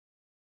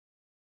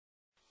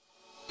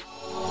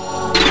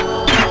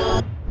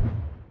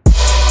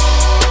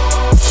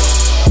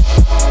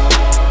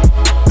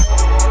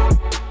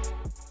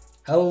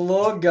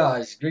Hello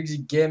guys,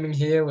 Griggsygaming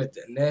here with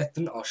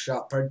Nathan or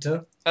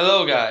SharpPredator.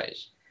 Hello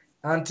guys.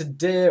 And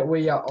today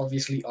we are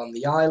obviously on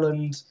the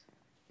island,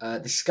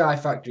 the Sky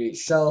Factory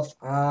itself,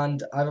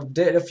 and I've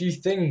updated a few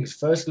things.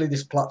 Firstly,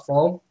 this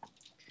platform.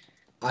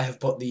 I have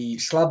put the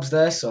slabs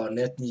there, so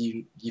Nathan,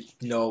 you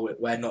know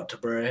where not to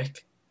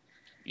break.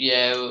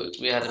 Yeah,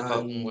 we had a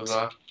problem with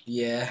that.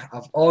 Yeah,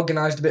 I've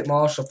organised a bit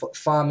more, so I've put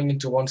farming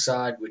into one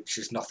side, which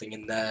is nothing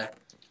in there.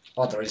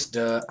 Oh, there is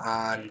dirt,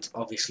 and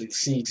obviously the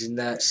seeds in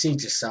there.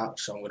 Seeds are sap,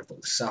 so I'm going to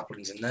put the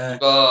saplings in there.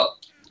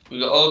 We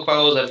got oak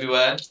barrels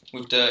everywhere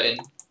with dirt in.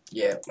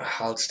 Yeah,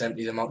 I'll just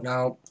empty them out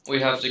now. We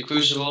have the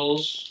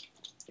crucibles.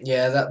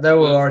 Yeah, they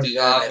were already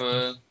there.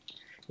 Lava.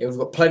 Yeah, we've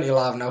got plenty of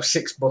lava now.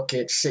 6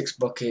 buckets,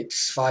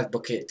 5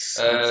 buckets,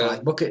 and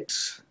 5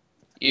 buckets.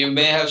 You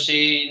may have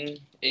seen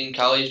in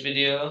Callie's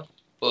video,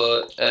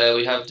 but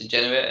we have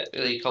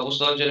the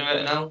cobblestone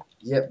generator now.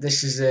 Yep,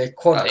 this is a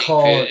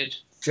quad-core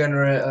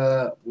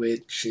generator,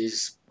 which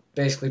is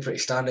basically pretty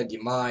standard.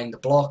 You mine the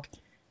block,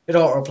 it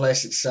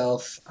auto-replaces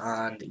itself,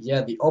 and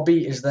yeah, the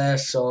obby is there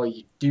so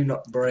you do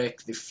not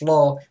break the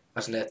floor,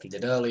 as Nathan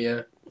did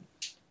earlier.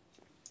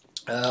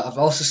 I've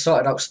also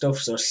sorted out stuff,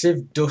 so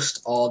sieve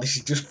dust ore. This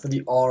is just for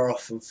the ore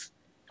off of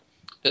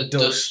the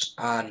dust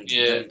and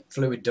the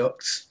fluid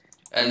ducts.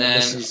 And then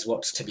this is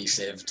what's to be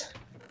sieved.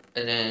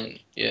 And then,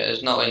 yeah,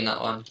 there's not in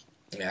that one.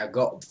 Yeah, I've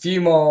got a few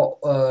more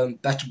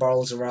better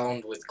barrels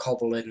around with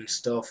cobble in and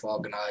stuff,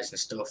 organised and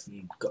stuff,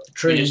 and got the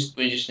trees.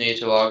 We just need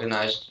to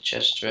organise the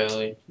chest,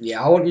 really.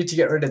 Yeah, I want you to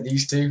get rid of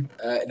these two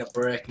in a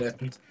break,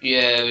 Nathan.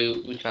 Yeah,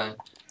 we can.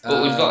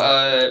 But we've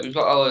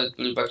got our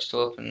blue bags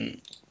still up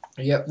and.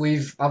 Yep,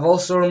 I've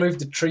also removed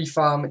the tree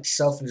farm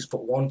itself and just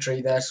put one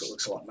tree there, so it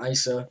looks a lot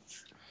nicer.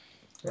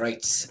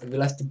 Right, have you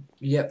left the?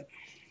 Yep.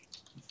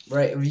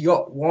 Right, have you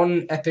got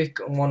one epic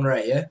and one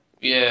rare?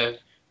 Yeah.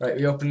 Right,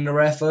 we opening the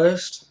rare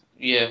first.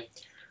 Yeah.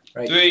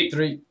 Right.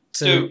 3,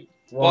 2,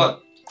 1.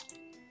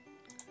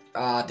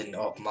 Ah, I didn't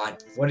open mine.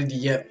 What did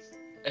you get?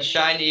 A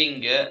shiny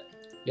ingot.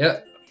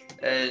 Yep.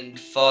 And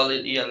 4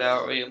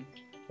 lithium.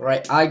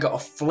 Right, I got a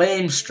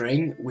flame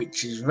string,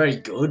 which is very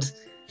good.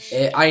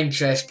 Iron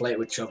chest plate,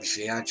 which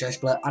obviously iron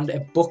chest plate, and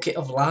a bucket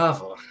of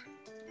lava.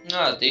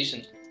 Ah,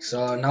 decent.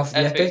 So now for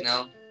the epic.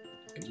 Now.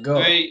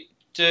 Go. 3,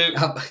 2.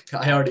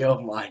 I already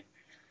opened mine.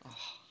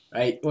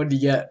 Right, what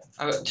did you get?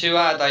 I got 2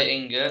 hardite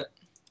ingot.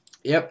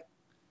 Yep.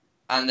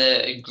 And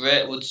a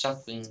great wood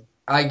sapling.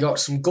 I got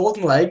some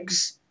golden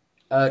legs,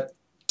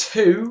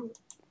 2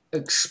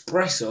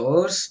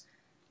 espressos,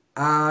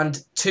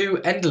 and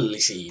 2 ender lily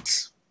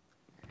seeds.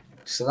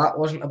 So that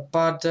wasn't a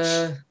bad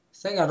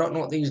thing. I don't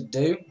know what these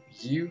do.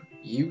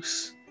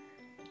 Use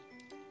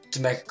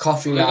to make a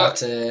coffee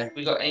latte.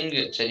 We got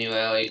ingots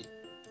anyway,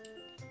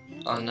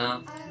 like on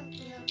that.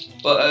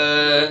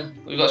 But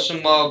we got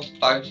some more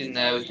bags in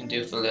there we can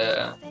do for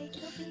later.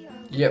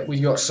 Yep, we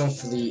got some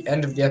for the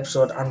end of the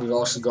episode, and we've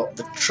also got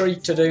the tree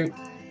to do.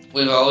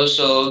 We've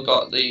also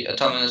got the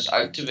autonomous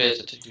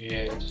activator to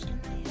create.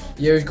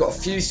 Yeah, we've got a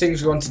few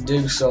things we want to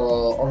do.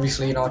 So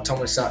obviously, in our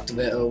autonomous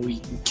activator, we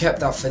kept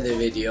that for the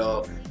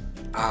video.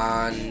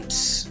 And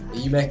are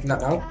you making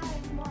that now?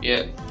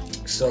 Yeah.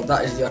 So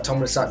that is the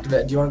autonomous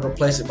activator. Do you want to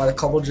replace it by the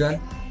cobble gen?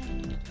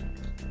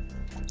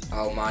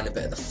 I'll mine a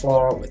bit of the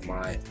floor with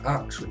my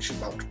axe, which is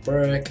about to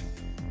break.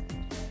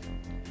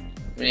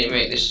 We need to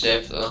make this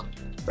safe though.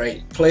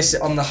 Right, place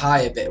it on the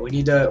higher bit. We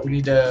need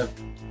a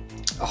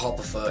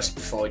hopper first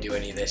before we do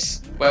any of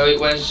this. Where's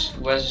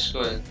this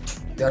going?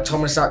 The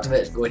autonomous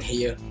activator is going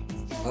here.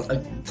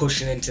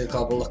 Pushing into the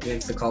cobble, looking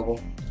into the cobble.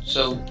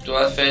 So do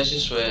I face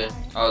this way,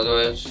 or do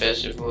I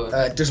face it forward?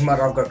 It doesn't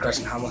matter. I've got a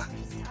crescent hammer.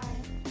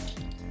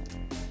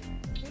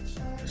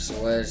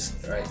 So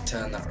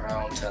turn that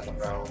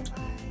round.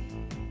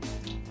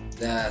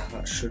 There,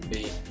 that should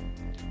be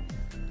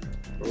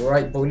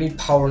right, but we need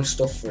power and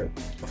stuff for it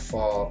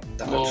before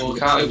that. Well,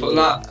 can't we put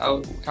that?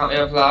 Can't we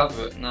have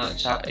lava? No,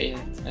 it's out here.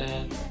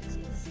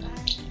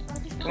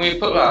 Can we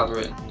put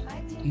lava in?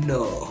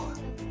 No.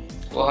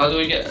 Well, how do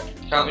we get?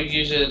 Can't we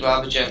use a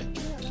lava gen?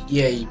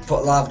 Yeah, you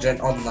put lava gen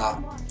on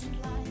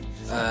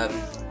that.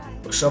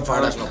 But so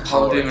far there's no power.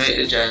 How do we make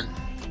the gen?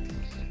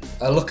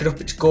 Look it up.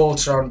 It's gold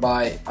surrounded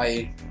by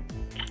iron.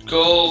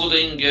 Gold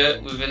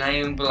ingot with an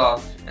iron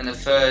block and a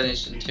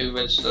furnace and 2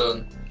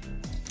 redstone.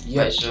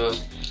 Yeah. Right, so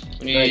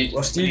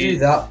whilst you do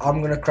that,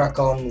 I'm gonna crack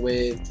on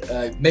with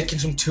making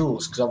some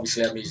tools, because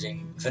obviously I'm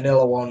using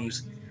vanilla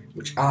ones,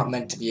 which aren't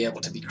meant to be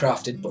able to be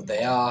crafted, but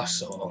they are.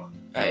 So.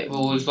 Right.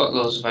 Well, we've got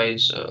loads of iron,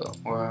 so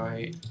we're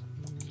alright.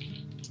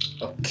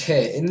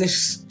 Okay, in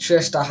this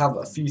chest I have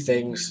a few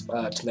things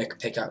to make a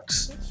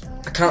pickaxe.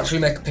 I can't actually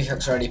make a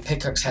pickaxe already.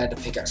 Pickaxe head, a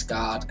pickaxe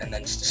guard, and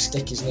then just a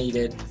stick is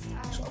needed.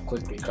 So I'll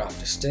quickly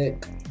craft a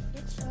stick.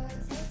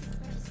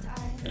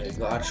 There we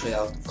go. Actually,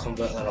 I'll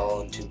convert that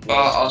all into wood.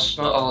 I'll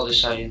smelt all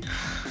this iron.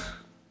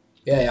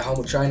 Yeah, how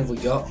much iron have we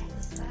got?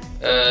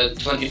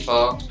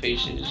 24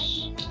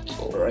 pieces.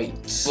 Right.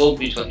 Will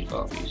be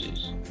 24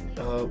 pieces.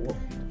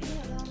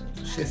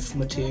 Shift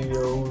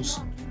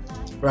materials.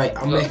 Right,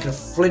 I'm making a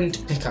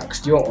flint pickaxe.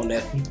 Do you want one,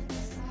 Nathan?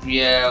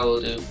 Yeah, I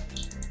will do.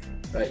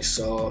 Right,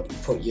 so you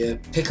put your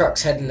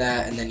pickaxe head in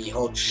there, and then you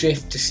hold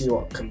shift to see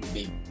what can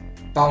be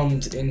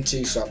bound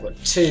into. So I've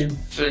got 2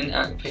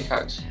 flint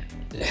pickaxe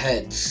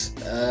heads,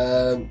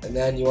 and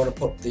then you want to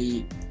put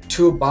the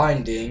tool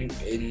binding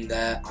in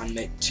there and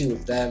make 2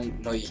 of them.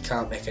 No, you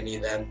can't make any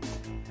of them.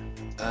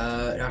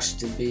 It has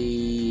to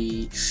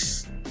be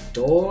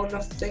stone, I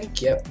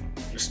think. Yep,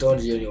 the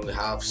stone's the only one we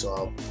have, so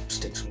I'll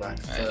stick some back.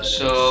 Right,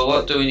 so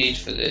what do we need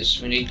for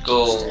this? We need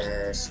gold.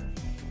 Upstairs.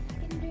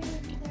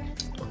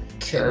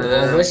 Okay,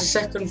 well, where's the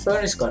second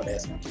furnace gone,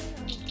 Nathan?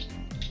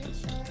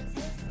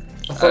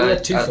 I thought we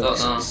had 2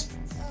 furnaces.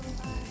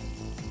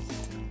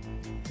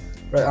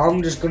 Right,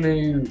 I'm just gonna...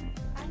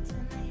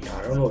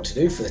 I don't know what to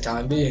do for the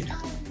time being,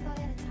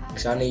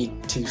 because I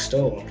need 2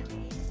 stone.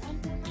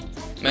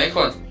 Make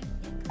one.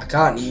 I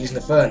can't use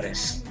the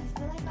furnace.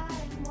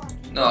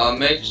 No,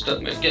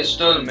 get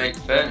stone and make a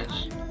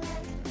furnace.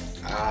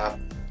 I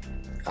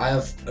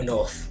have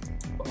enough,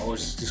 but I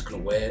was just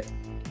gonna wait.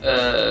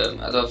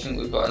 I don't think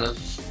we've got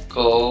enough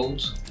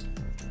gold.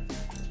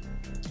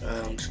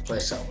 Just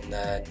place that one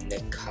there,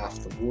 nick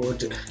half the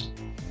wood,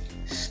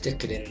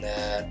 stick it in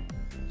there.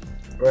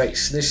 Right,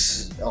 so this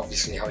is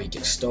obviously how you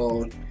get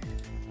stone.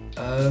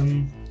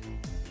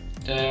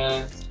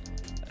 They're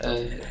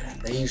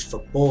used for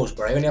bows,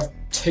 but I only have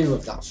 2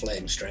 of that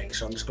flame string,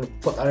 so I'm just going to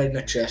put that in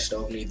a chest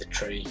underneath the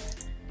tree.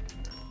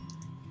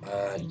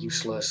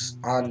 Useless.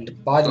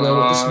 And by the way,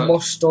 what this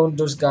moss stone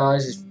does,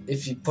 guys, is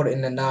if you put it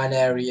in a 9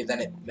 area, then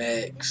it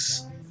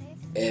makes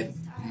a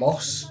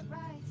moss,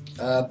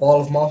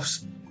 ball of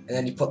moss, and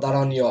then you put that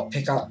on your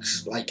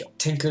pickaxe, like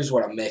Tinker's,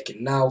 what I'm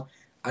making now,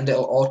 and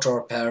it'll auto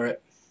repair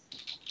it.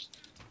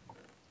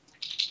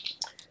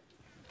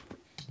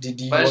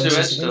 Did you Where's want the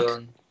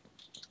redstone?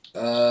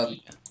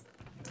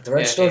 The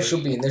redstone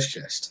should be in this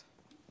chest.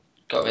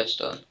 Got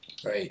redstone.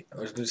 Right, I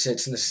was going to say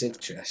it's in the sieve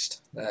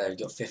chest. There, you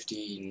got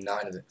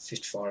 59 of it,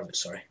 54 of it,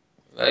 sorry.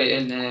 Right,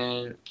 and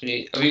then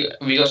have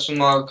we got some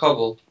more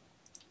cobble?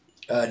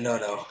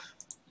 No.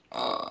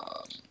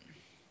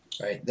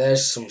 Right,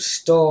 there's some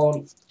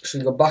stone. So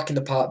we go back in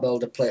the part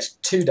builder, place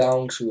 2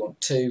 down, so we want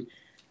 2.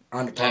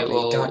 And apparently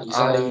you can't use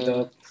that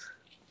either.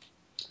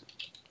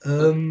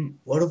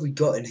 What have we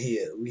got in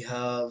here? We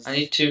have... I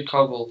need 2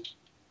 cobble.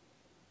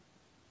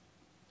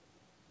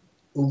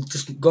 We'll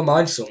just go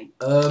mine some.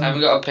 I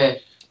haven't got a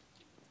pick.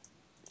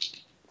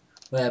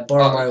 Where,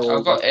 borrow my old...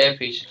 I've got a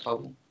piece of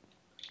cobble.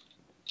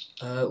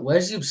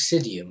 Where's the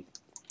obsidian?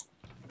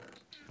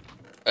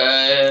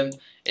 Do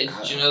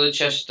you know the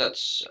chest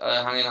that's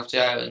hanging off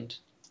the island?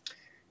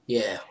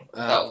 Yeah.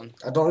 That one.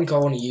 I don't think I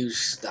want to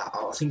use that.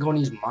 I think I want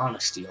to use mana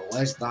steel.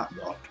 Where's that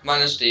gone?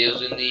 Mana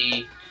steel's in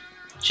the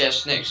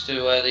chest next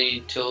to where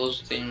the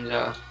tools things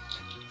are.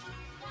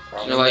 Do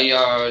you know where you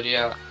are already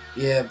at?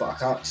 Yeah, but I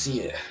can't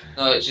see it.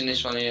 No, it's in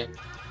this one here.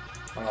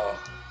 Oh.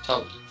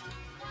 Top.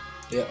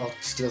 Yeah, I'll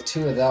steal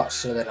 2 of that,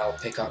 so then our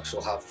pickaxe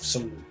will have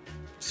some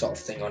sort of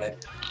thing on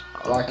it.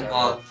 Like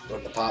run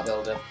the part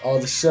builder. Oh,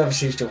 the server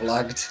seems to have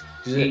lagged.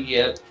 Is it?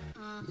 Yep.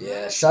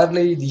 Yeah,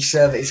 sadly the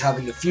server is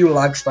having a few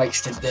lag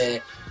spikes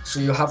today, so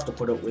you'll have to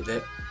put up with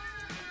it.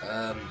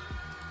 Am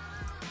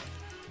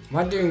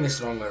I doing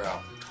this wrong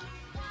around?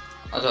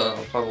 I don't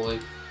know, probably.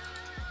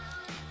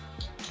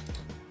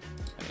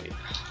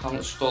 How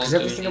much gold? Because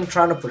everything I'm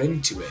trying to put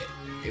into it,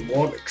 it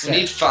won't accept.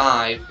 We need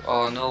 5.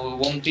 Oh no, we're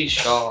 1 piece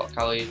short,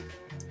 Callie.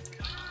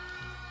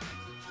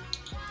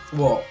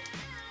 What?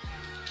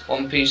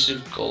 1 piece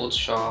of gold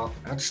short.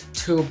 That's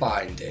 2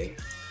 binding.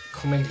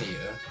 Come in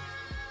here.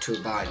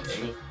 2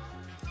 binding.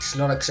 It's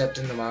not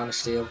accepting the mana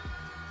steel.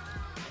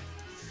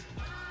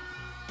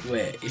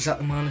 Wait, is that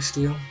the mana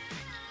steel?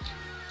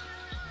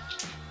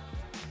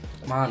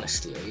 Mana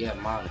steel, yeah,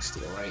 mana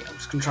steel, right. I'm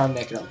just gonna try and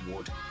make it out of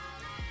wood.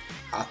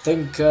 I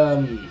think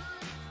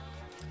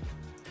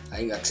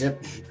that's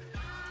it.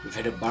 We've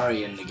hit a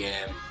barrier in the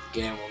game. The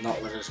game will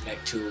not let us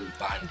make 2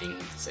 binding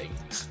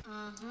things.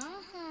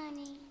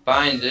 Honey.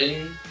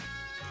 Binding?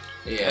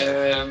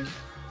 Yeah.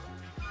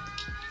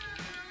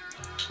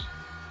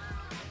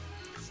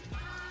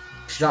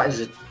 So that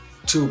is a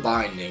 2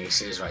 binding, it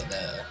says right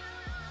there.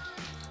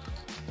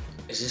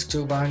 Is this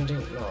 2 binding?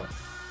 No.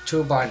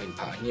 2 binding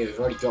pattern, yeah, we've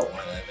already got one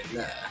of them in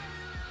there.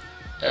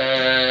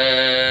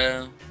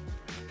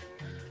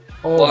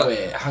 Oh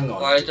wait, hang on.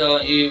 Why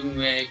don't you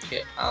make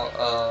it out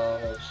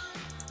of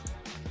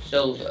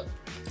silver?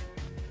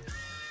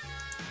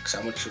 Because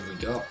how much have we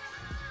got?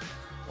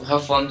 We'll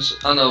have ones.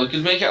 Oh no, we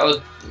could make it out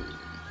of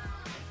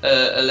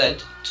a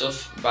lead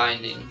tough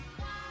binding.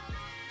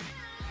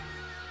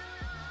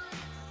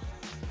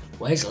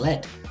 Where's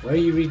lead? Where are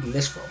you reading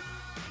this from?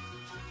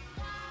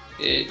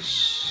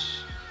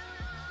 It's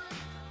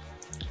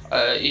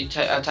I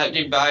typed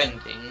in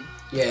binding.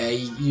 Yeah,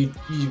 you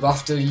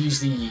have to use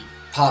the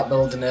part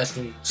building earth,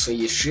 so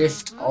you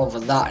shift over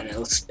that and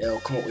it'll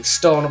come up with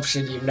stone,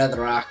 obsidian,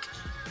 netherrack,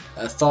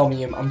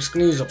 thaumium. I'm just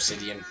gonna use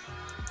obsidian.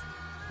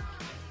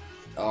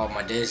 Oh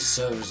my days, the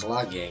server's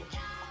lagging.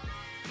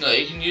 No,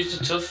 you can use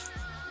the tough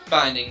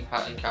binding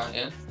pattern, can't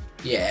you?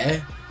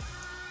 Yeah.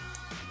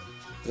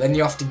 Then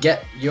you have to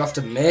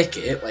make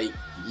it, like,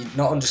 you're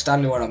not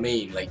understanding what I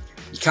mean. Like,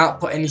 you can't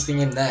put anything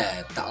in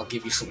there that'll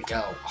give you something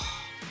else.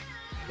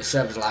 The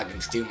server's lagging,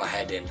 it's doing my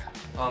head in.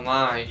 Oh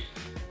my.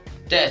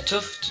 They're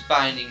tuft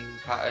binding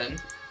pattern.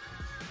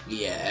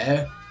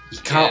 Yeah. You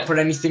can't put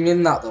anything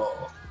in that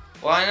though.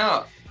 Why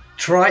not?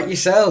 Try it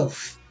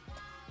yourself.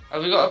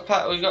 Have we got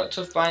a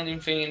tuft binding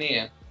thing in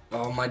here?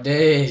 Oh my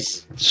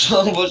days.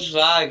 So much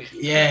lag.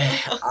 Yeah,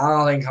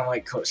 I think I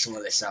might cut some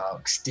of this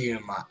out. It's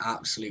doing my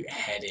absolute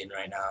head in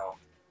right now.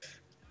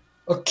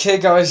 Okay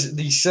guys,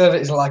 the server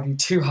is lagging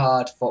too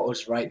hard for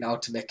us right now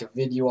to make a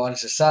video on,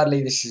 so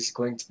sadly this is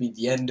going to be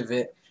the end of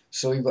it.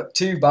 So we've got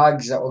 2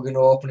 bags that we're going to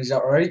open, is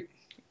that right?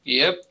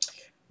 Yep.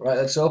 Right,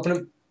 let's open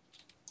them.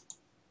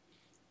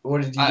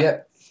 What did you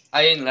get?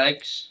 Iron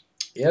legs.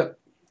 Yep.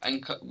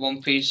 And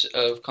 1 piece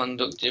of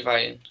conductive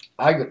iron.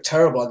 I got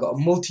terrible. I got a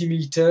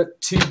multimeter,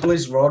 2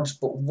 blizz rods,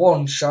 but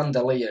 1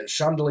 chandelier. And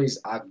chandeliers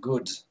are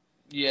good.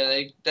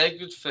 Yeah, they're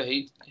good for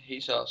heat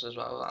source as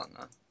well, aren't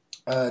they?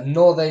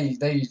 No,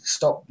 they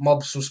stop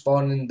mobs from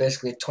spawning in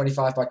basically a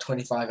 25 by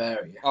 25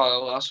 area.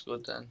 Oh, well, that's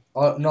good then.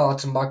 Oh no,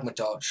 that's a magma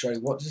torch. Sorry,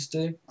 what does this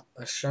do?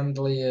 A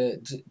chandelier.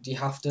 Do you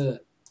have to?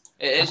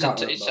 It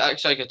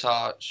acts like a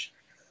torch.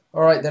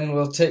 All right, then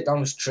we'll take down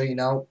this tree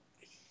now.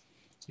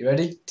 You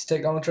ready to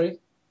take down the tree?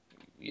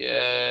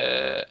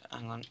 Yeah.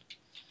 Hang on.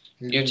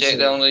 You take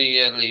down the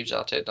leaves.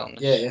 I'll take down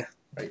this. Yeah.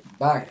 Right.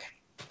 Bang.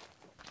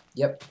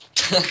 Yep.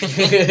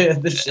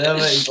 The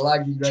server is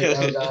lagging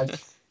right now,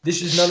 guys.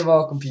 This is none of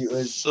our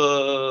computers.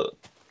 So.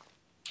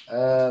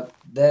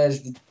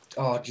 There's the.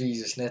 Oh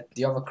Jesus, Nick.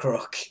 Do you have a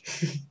crook?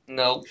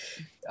 No.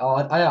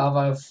 Oh, I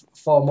have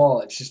 4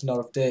 more. It's just not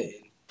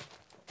updating.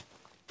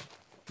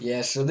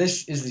 Yeah. So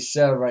this is the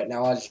server right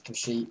now. As you can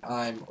see,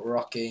 I'm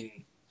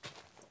rocking.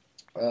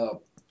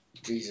 Oh,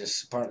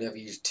 Jesus. Apparently, I've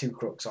used 2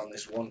 crooks on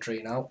this 1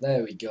 tree now.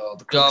 There we go.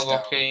 The crook's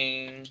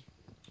down.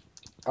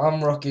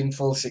 I'm rocking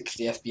full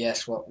 60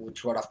 FPS,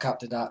 which what I've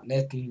capped it at.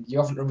 Nathan, you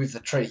haven't removed the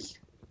tree.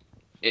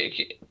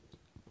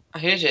 I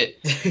hate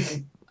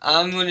it.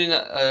 I'm running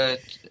at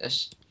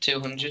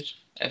 200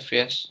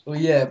 FPS. Well,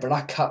 yeah, but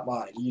I cap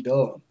mine. You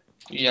don't.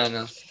 Yeah, I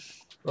know.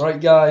 Right,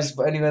 guys.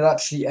 But anyway,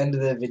 that's the end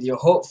of the video.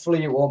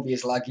 Hopefully, it won't be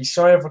as laggy.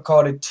 Sorry, I've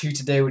recorded 2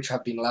 today, which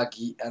have been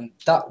laggy, and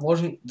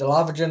the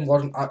lava gen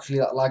wasn't actually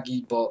that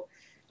laggy, but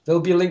there'll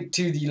be a link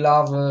to the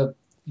lava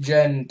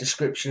gen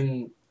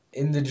description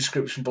in the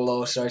description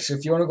below. Sorry, so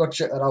if you want to go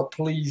check that out,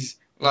 please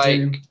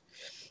do.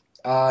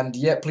 And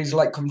yeah, please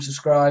like, comment,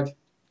 subscribe.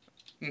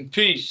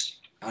 Peace.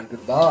 And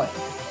goodbye.